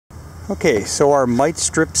Okay, so our mite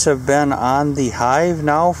strips have been on the hive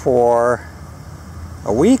now for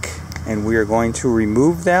a week, and we are going to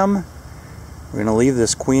remove them. We're going to leave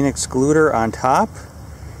this queen excluder on top,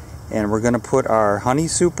 and we're going to put our honey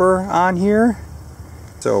super on here.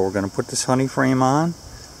 So we're going to put this honey frame on.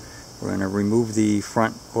 We're going to remove the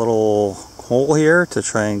front little hole here to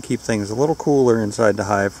try and keep things a little cooler inside the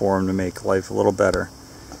hive for them to make life a little better.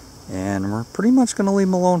 And we're pretty much going to leave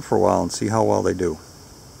them alone for a while and see how well they do.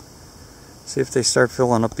 See if they start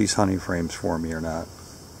filling up these honey frames for me or not.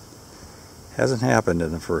 Hasn't happened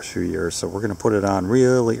in the first few years, so we're going to put it on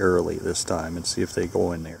really early this time and see if they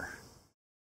go in there.